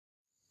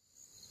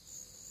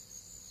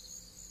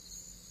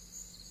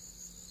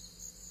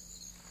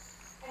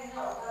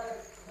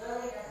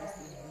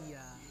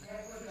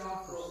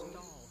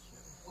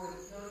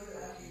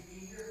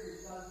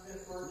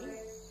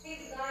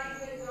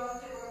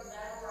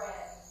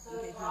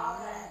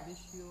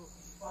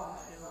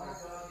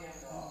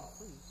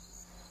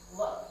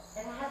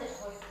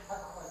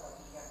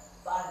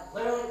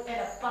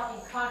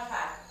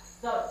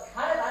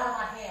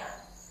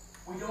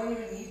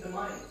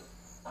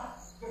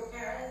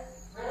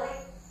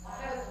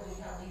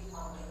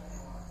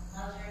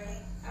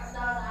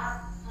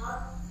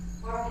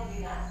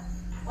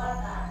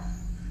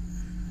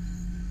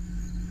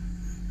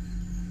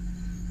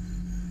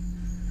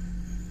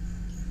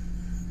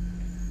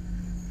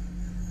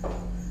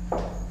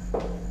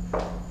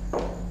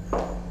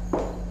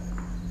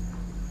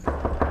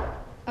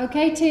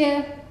Okay,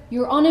 Tia,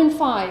 you're on in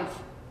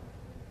 5.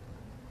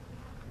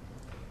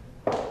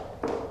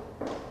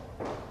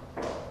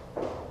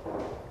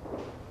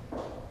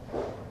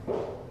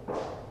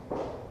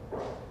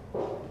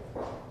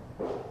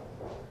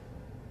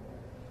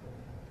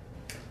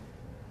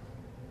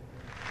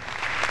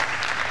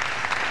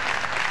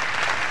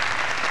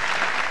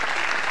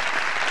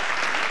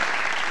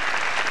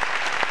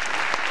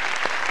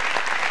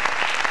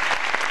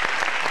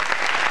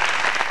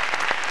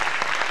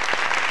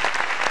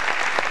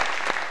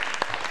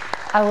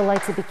 I would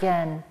like to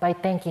begin by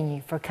thanking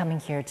you for coming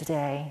here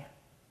today.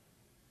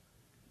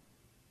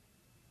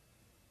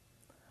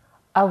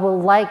 I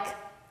would like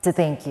to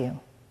thank you,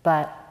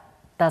 but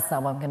that's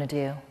not what I'm going to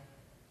do.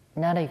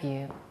 None of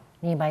you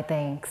need my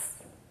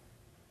thanks.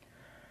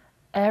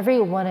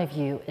 Every one of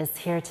you is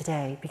here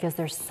today because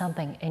there's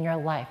something in your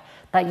life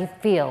that you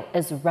feel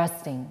is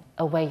wresting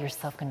away your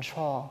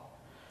self-control,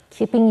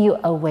 keeping you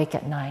awake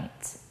at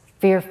night,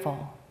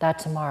 fearful that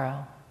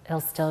tomorrow it'll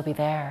still be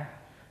there,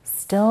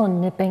 still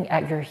nipping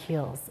at your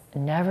heels,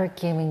 never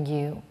giving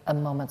you a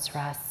moment's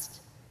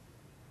rest.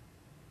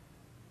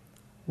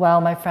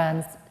 Well, my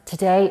friends,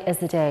 today is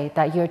the day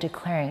that you're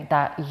declaring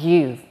that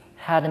you've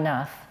had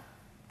enough.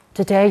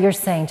 Today you're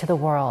saying to the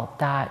world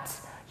that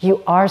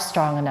you are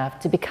strong enough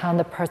to become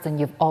the person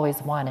you've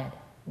always wanted.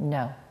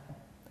 No,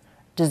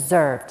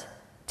 deserved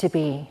to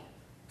be.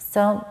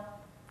 So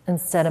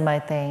instead of my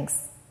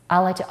thanks, I'd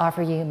like to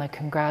offer you my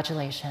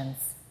congratulations.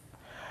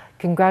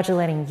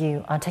 Congratulating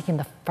you on taking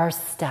the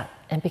first step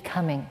in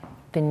becoming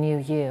the new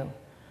you,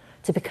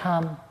 to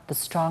become the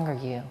stronger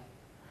you,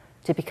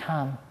 to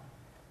become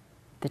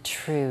the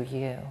true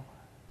you.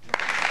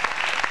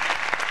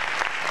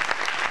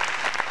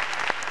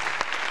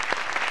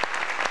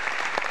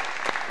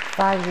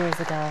 Five years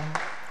ago,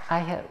 I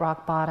hit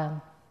rock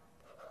bottom.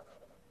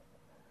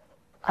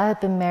 I had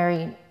been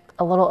married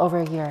a little over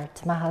a year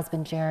to my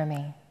husband,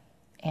 Jeremy,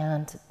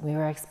 and we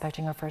were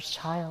expecting our first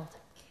child.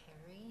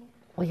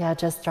 We had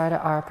just started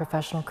our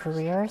professional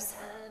careers.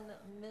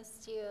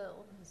 Missed you.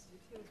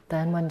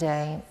 Then one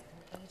day,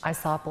 I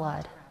saw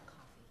blood.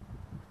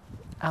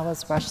 I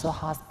was rushed to the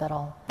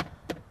hospital,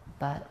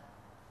 but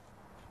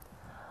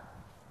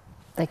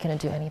they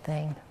couldn't do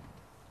anything.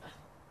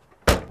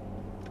 This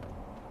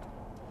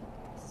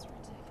is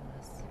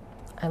ridiculous.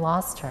 I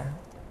lost her.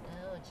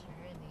 Oh,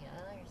 Trinity,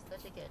 oh, you're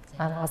such a good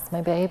I dad. lost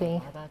my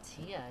baby. How about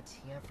Tia?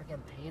 Tia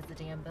freaking pays the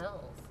damn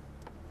bills.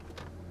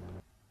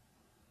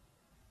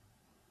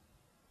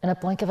 In a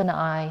blink of an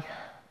eye,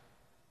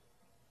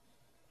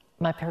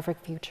 my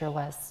perfect future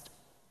was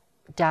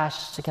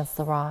dashed against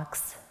the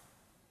rocks.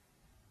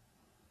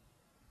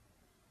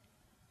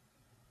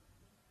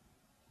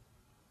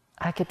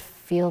 I could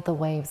feel the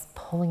waves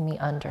pulling me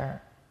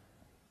under,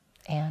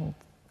 and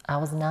I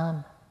was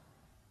numb.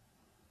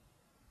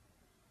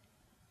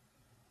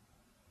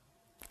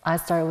 I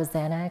started with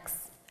Xanax,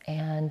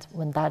 and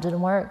when that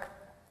didn't work,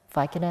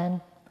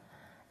 Vicodin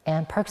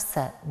and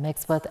Percocet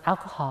mixed with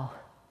alcohol.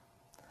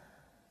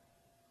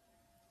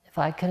 If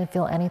I couldn't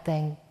feel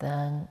anything,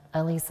 then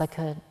at least I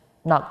could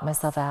knock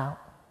myself out.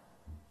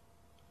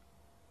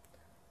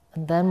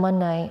 And then one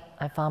night,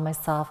 I found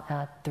myself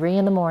at 3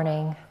 in the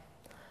morning,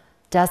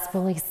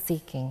 desperately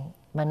seeking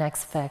my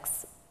next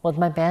fix with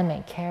my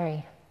bandmate,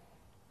 Carrie.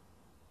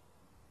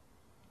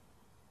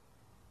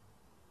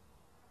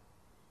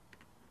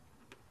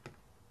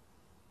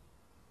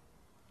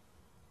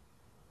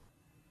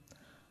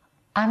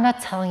 I'm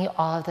not telling you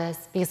all of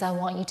this because I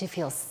want you to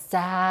feel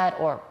sad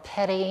or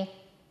pity.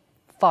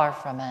 Far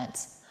from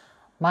it.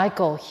 My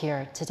goal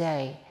here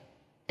today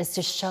is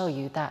to show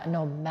you that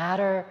no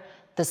matter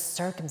the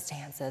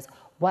circumstances,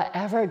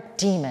 whatever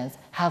demons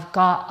have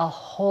got a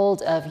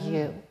hold of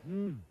you,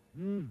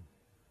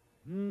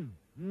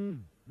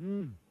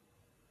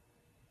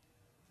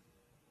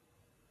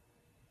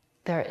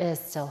 there is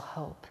still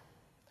hope.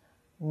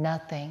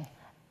 Nothing,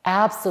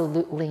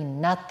 absolutely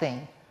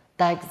nothing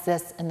that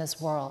exists in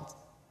this world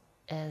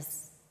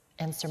is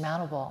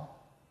insurmountable.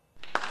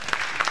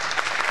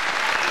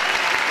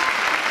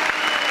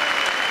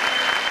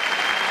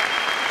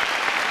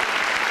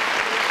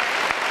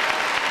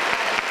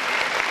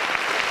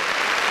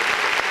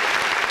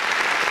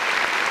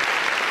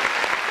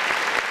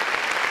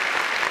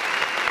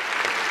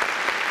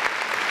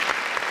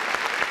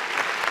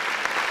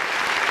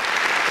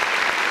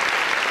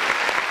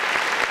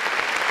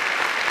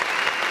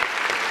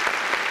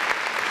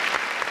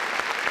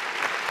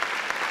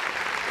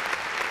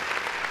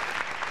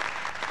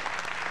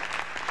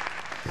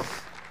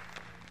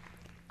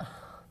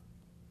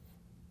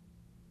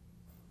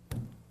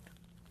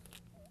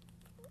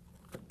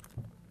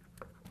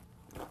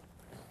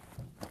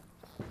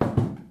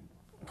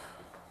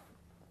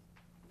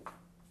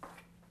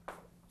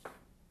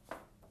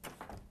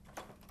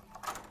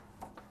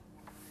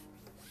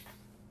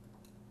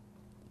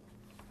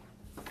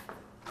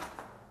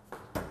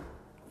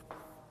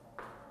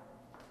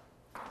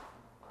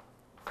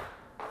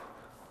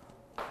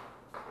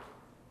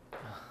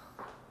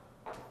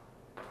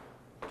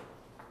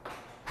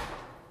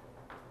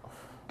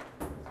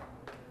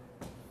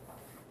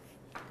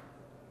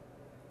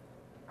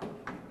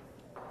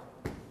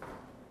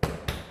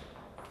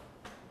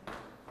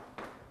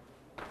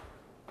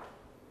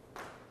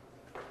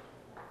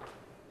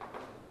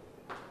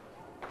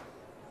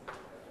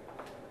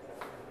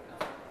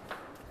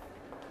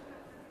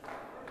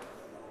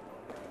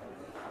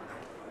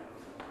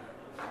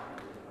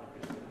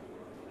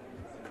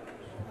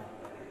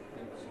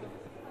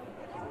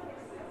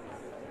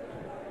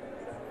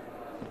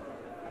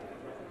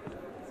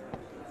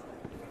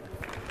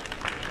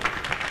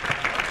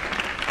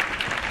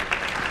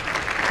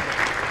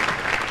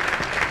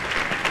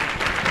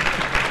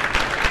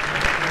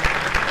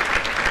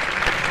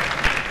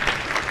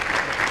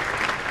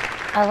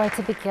 I'd like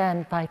to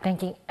begin by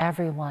thanking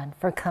everyone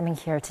for coming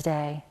here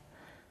today.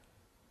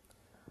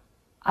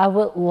 I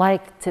would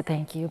like to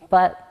thank you,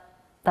 but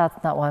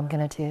that's not what I'm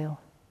going to do.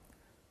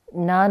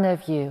 None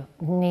of you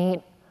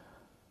need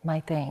my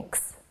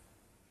thanks.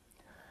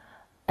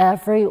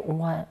 Every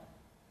one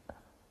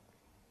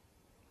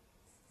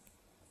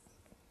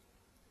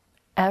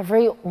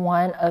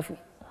of you.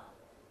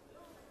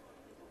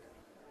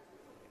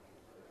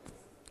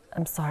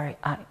 I'm sorry.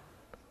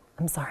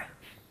 I'm sorry.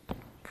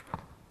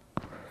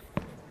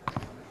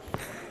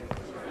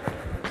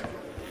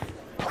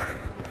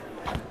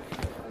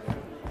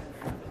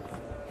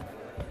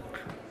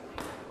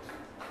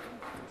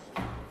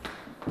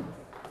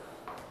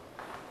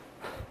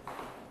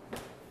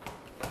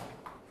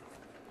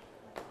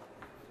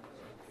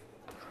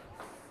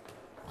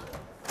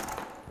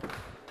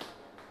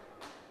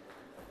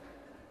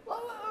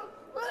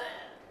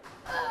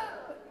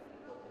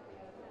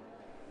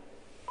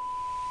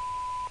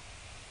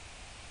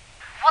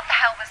 What the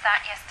hell was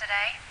that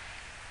yesterday?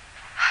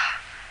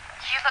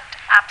 You looked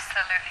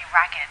absolutely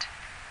ragged.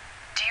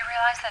 Do you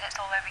realize that it's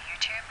all over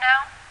YouTube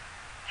now?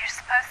 You're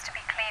supposed to be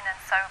clean and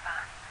sober.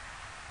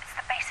 It's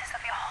the basis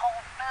of your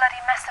whole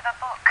bloody mess of a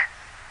book.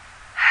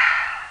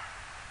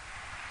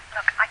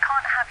 Look, I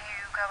can't have you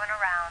going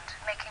around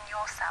making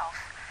yourself,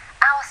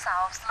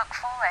 ourselves, look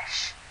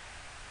foolish.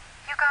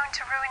 You're going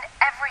to ruin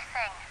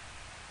everything.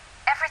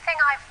 Everything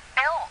I've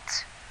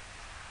built.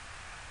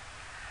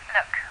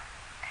 Look,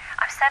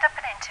 I've set up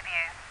an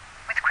interview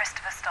with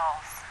Christopher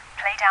Stalls.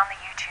 Play down the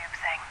YouTube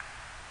thing.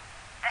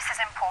 This is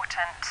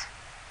important.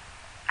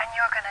 And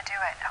you're gonna do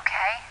it,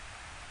 okay?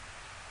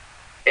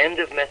 End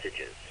of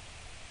messages.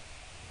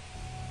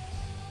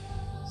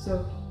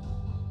 So,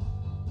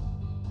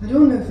 I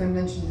don't know if I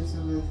mentioned this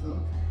over the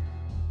phone,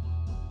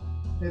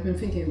 but I've been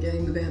thinking of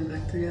getting the band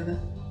back together.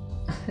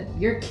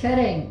 You're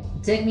kidding.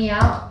 Dig me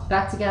out,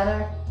 back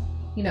together.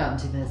 You know I'm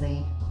too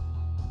busy.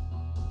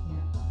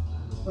 Yeah.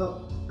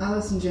 Well,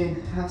 Alice and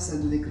Jane have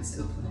said that they could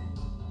still play,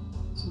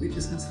 so we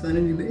just have to find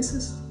a new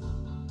bassist.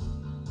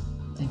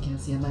 I can't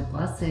see my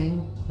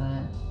blessing,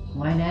 but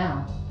why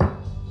now?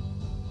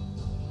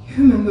 You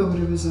remember what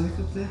it was like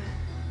up there?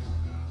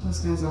 Those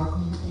guys all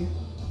coming at you.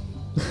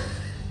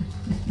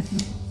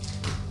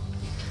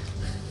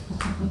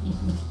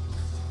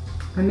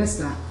 I missed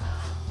that.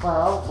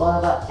 Well, what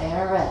about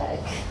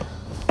Eric?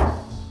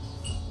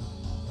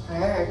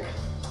 Eric,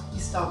 he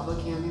stopped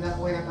looking at me that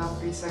way about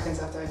 3 seconds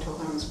after I told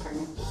him I was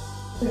pregnant.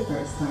 The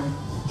first time.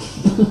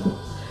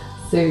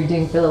 So you're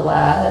doing for the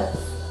lads?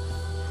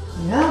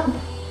 Yeah.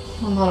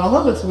 Well, not all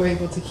of us were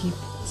able to keep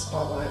the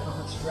spotlight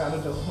on us throughout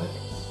adulthood.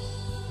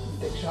 A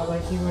big shot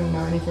like you wouldn't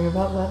know anything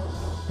about that.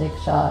 Big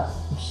shot,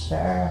 I'm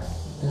sure.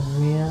 The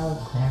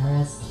real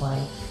glamorous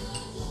life.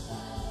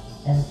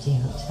 Empty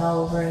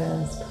hotel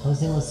rooms,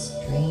 posing with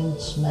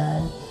strange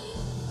men,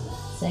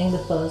 saying the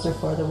photos are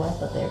for the web,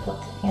 but their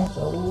hands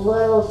are a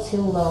little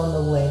too low in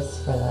the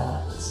waist for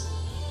that.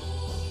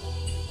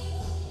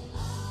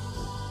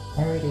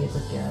 Every day is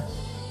a gift.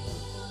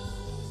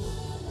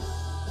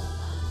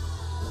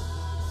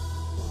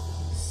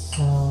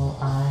 So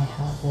I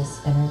have this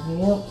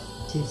interview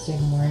Tuesday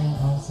morning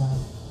on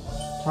some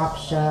talk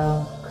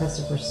show,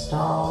 Christopher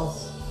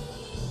Stalls.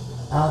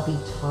 I'll be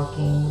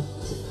talking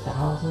to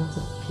thousands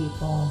of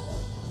people,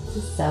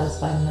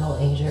 dissatisfied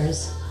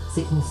middle-agers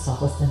seeking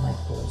solace in my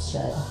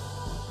bullshit.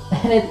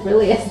 And it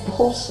really is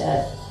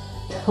bullshit.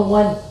 No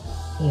one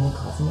even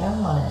calls me out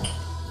on it.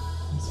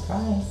 I'm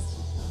surprised.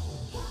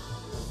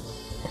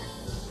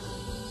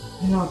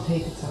 You're not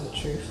paid to tell the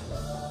truth.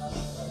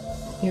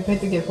 You're paid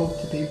to give hope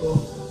to people,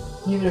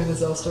 even if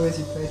it's all stories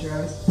you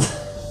plagiarize.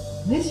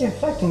 At least you're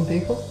affecting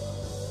people.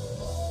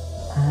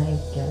 I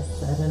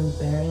guess I've been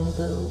bearing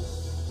the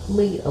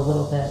lead a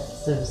little bit,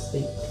 so to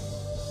speak.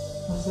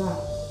 What's that?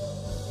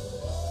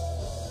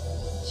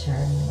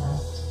 Charity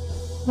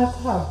left. Left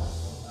how?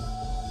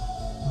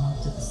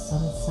 Off to the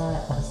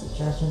sunset at a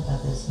suggestion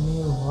of his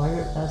new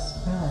lawyer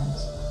best friend.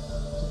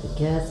 Took the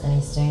kids and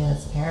he's staying with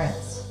his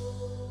parents.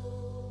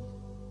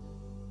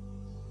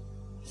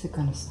 Is it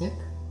gonna stick?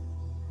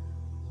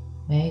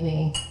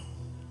 Maybe.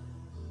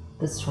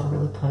 This tour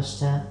really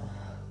pushed it.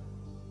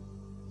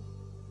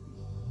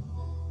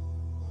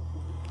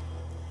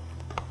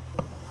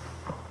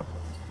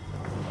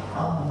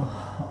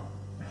 Oh.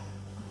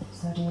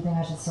 So do you think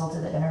I should still do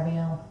the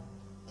interview?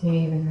 Do you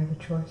even have a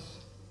choice?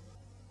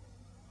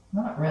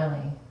 Not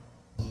really.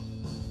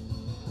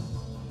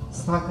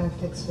 It's not gonna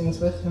fix things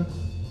with him.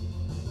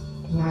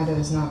 But neither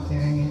is not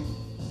doing it.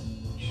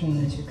 You shouldn't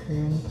lose your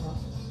career in the process.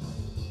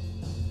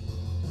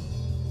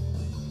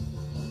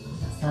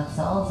 Guess that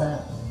solves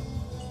it.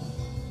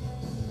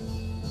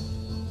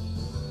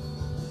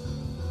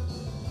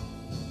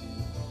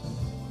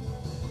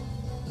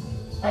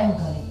 I'm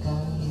gonna go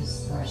use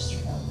the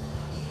restroom.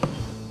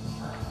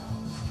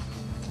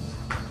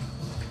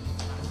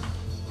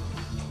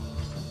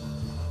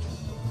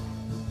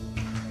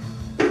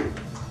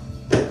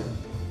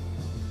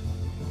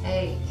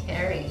 Hey,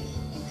 Carrie,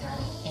 you got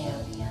an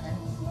Ambien?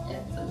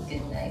 It's a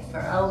good night for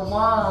a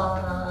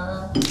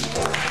walk.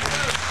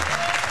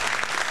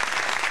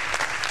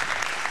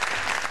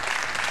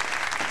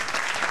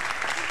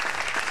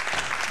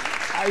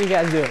 How you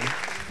guys doing?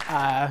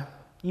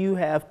 You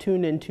have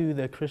tuned into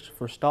the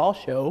Christopher Stahl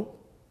Show,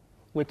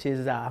 which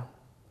is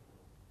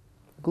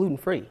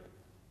gluten-free.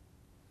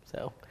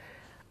 So,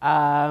 today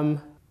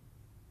on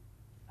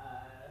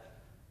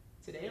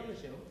the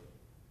show,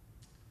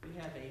 we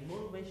have a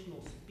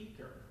motivational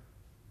speaker.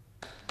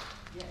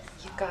 Yes.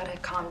 You gotta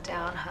calm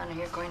down, hon, or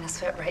you're going to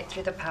sweat right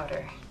through the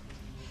powder.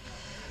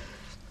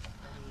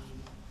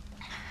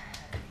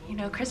 You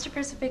know,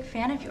 Christopher's a big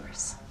fan of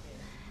yours.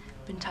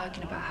 Been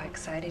talking about how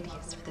excited he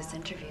is for this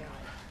interview.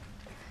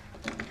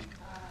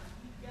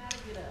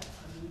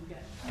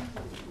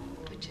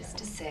 Which is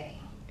to say,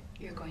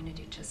 you're going to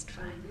do just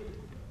fine.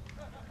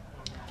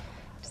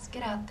 Just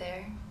get out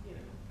there,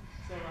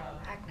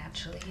 act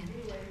naturally, and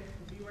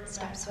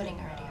stop sweating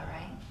already, all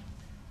right?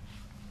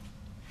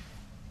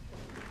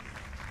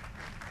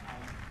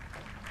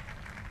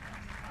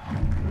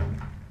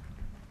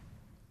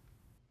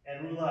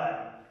 And we're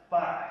live.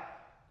 5,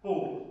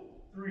 4,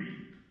 3.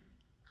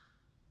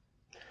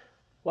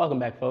 Welcome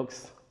back,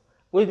 folks.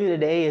 With me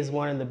today is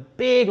one of the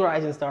big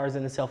rising stars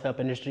in the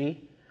self-help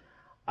industry,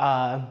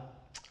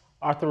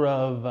 author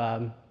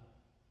of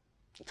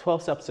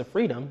 12 Steps to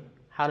Freedom,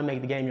 How to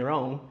Make the Game Your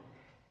Own,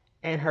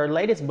 and her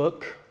latest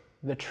book,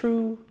 The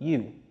True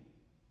You.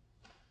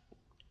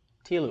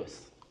 Tia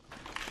Lewis.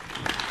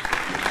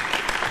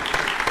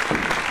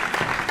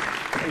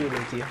 How are you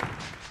doing, Tia?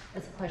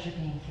 It's a pleasure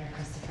being here,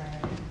 Christopher.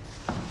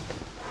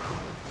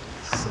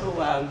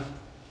 So,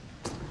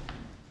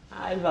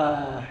 I've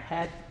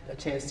had a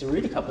chance to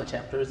read a couple of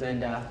chapters,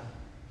 and I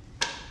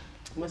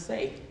must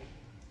say,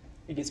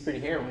 it gets pretty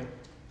harrowing.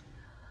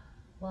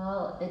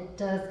 Well, it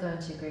does go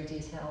into great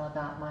detail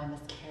about my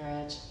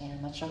miscarriage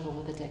and my struggle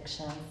with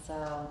addiction.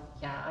 So,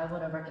 yeah, I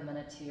want to recommend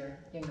it to your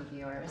younger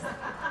viewers.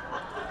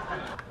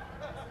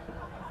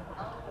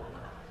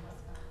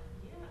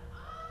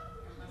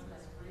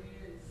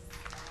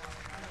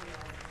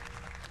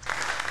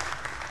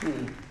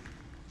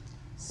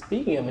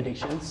 Speaking of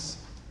addictions,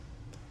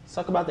 let's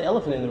talk about the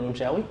elephant in the room,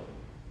 shall we?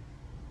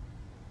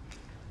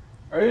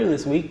 Earlier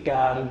this week,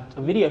 a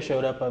video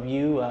showed up of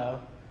you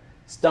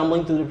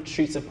stumbling through the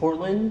streets of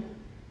Portland,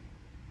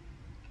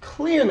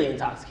 clearly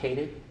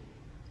intoxicated,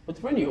 with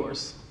a friend of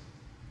yours.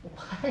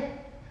 What?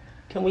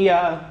 Can we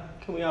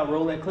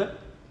roll that clip?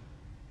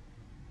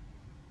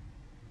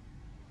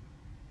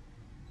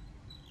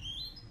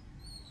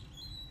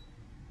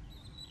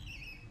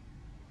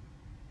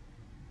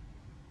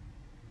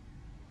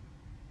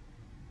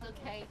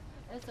 Okay,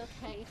 it's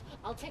okay.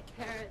 I'll take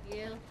care of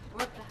you.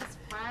 We're best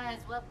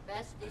friends. We're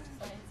besties.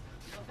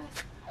 We're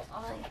best.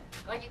 Oh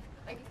my, are you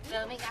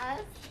filming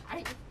us? Are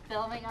you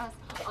filming us?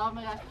 Oh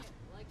my god.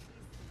 Like,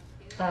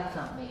 he's That's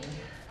not me.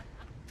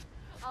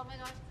 oh my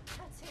god,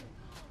 tattoo.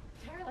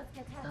 Tara, let's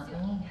get Not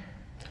tattooed. me.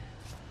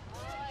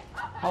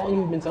 How long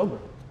have you been sober?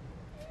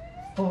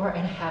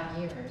 4.5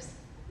 years.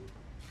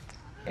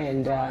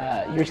 And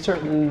you're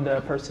certain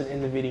the person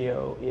in the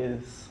video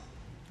is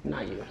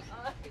not you?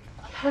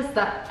 Because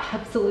that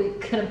absolutely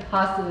couldn't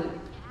possibly,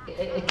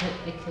 it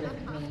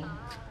couldn't be me.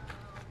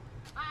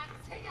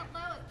 Take it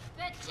low,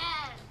 bitches.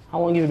 How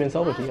long have you been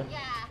sober, Tia?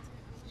 Yeah,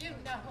 you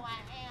know who I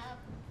am.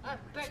 I'm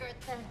bigger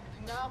than,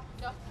 no,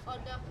 oh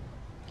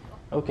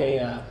no. Okay,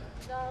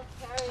 No,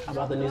 Carrie, how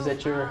about the no, news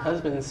that your no.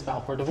 husband's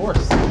filed for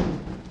divorce?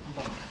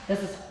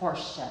 This is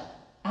horseshit.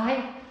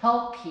 I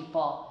help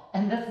people,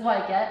 and this is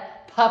what I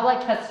get?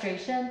 Public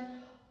castration?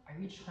 Are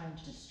you trying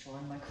to destroy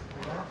my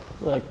career?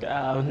 Look,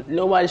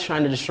 nobody's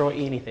trying to destroy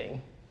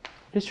anything.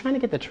 Just trying to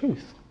get the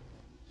truth.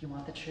 You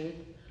want the truth?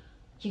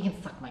 You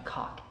can suck my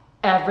cock.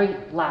 Every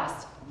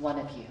last one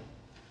of you.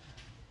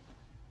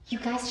 You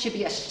guys should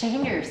be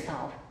ashamed of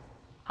yourself.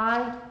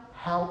 I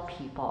help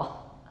people.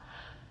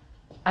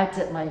 I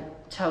dipped my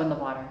toe in the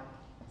water.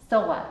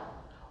 So what?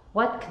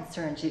 What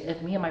concerns you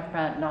if me and my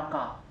friend knock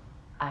off?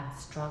 I'm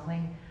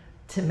struggling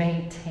to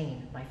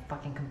maintain my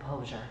fucking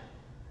composure.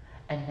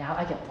 And now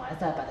I get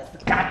blindsided by this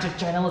gotcha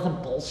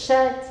journalism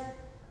bullshit.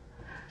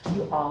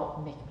 You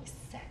all make me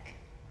sick.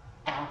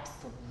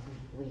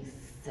 Absolutely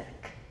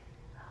sick.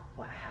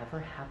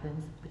 Whatever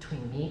happens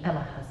between me and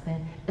my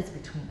husband is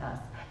between us,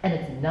 and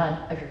it's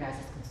none of your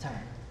guys' concern.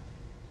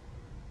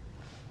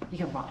 You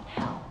can rot in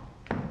hell.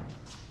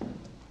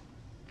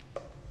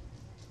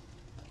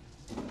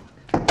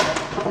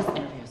 This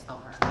interview is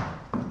over.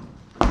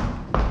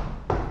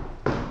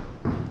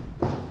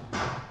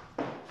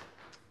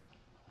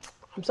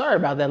 I'm sorry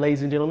about that,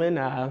 ladies and gentlemen.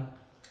 I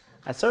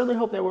certainly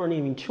hope there weren't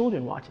any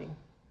children watching.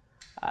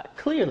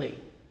 Clearly,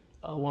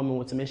 a woman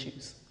with some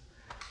issues.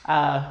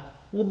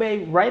 We'll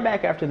be right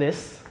back after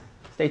this.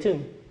 Stay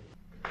tuned.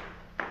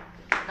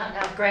 Not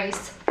now,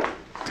 Grace.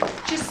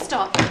 Just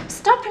stop.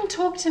 Stop and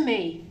talk to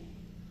me.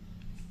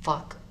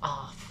 Fuck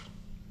off.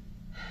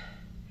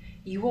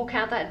 You walk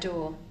out that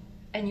door,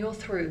 and you're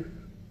through.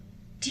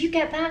 Do you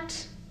get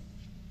that?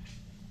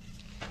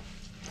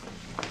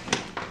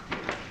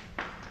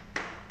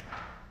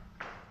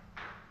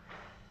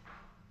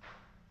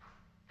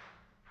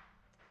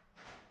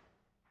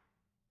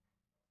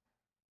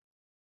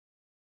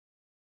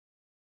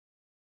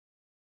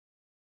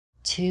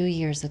 2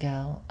 years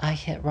ago, I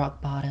hit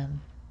rock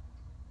bottom.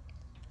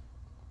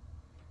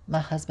 My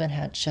husband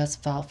had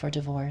just filed for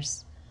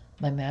divorce.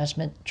 My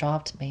management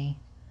dropped me,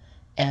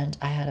 and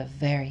I had a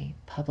very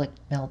public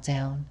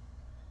meltdown.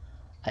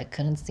 I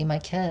couldn't see my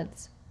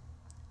kids,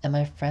 and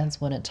my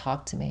friends wouldn't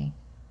talk to me.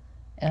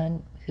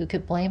 And who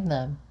could blame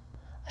them?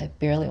 I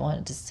barely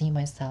wanted to see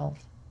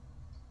myself.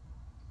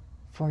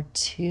 For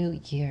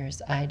 2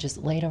 years, I just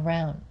laid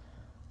around,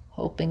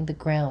 hoping the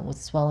ground would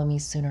swallow me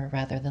sooner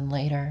rather than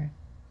later.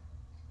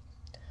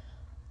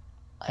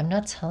 I'm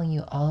not telling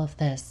you all of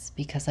this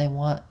because I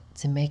want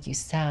to make you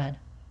sad.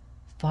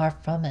 Far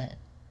from it.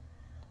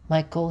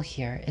 My goal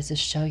here is to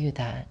show you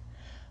that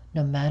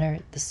no matter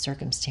the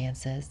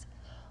circumstances,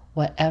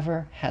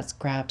 whatever has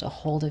grabbed a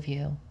hold of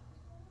you,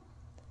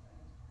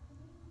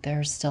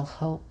 there's still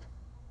hope.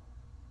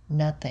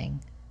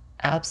 Nothing,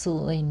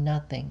 absolutely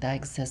nothing that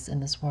exists in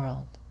this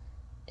world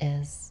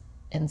is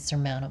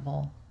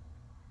insurmountable.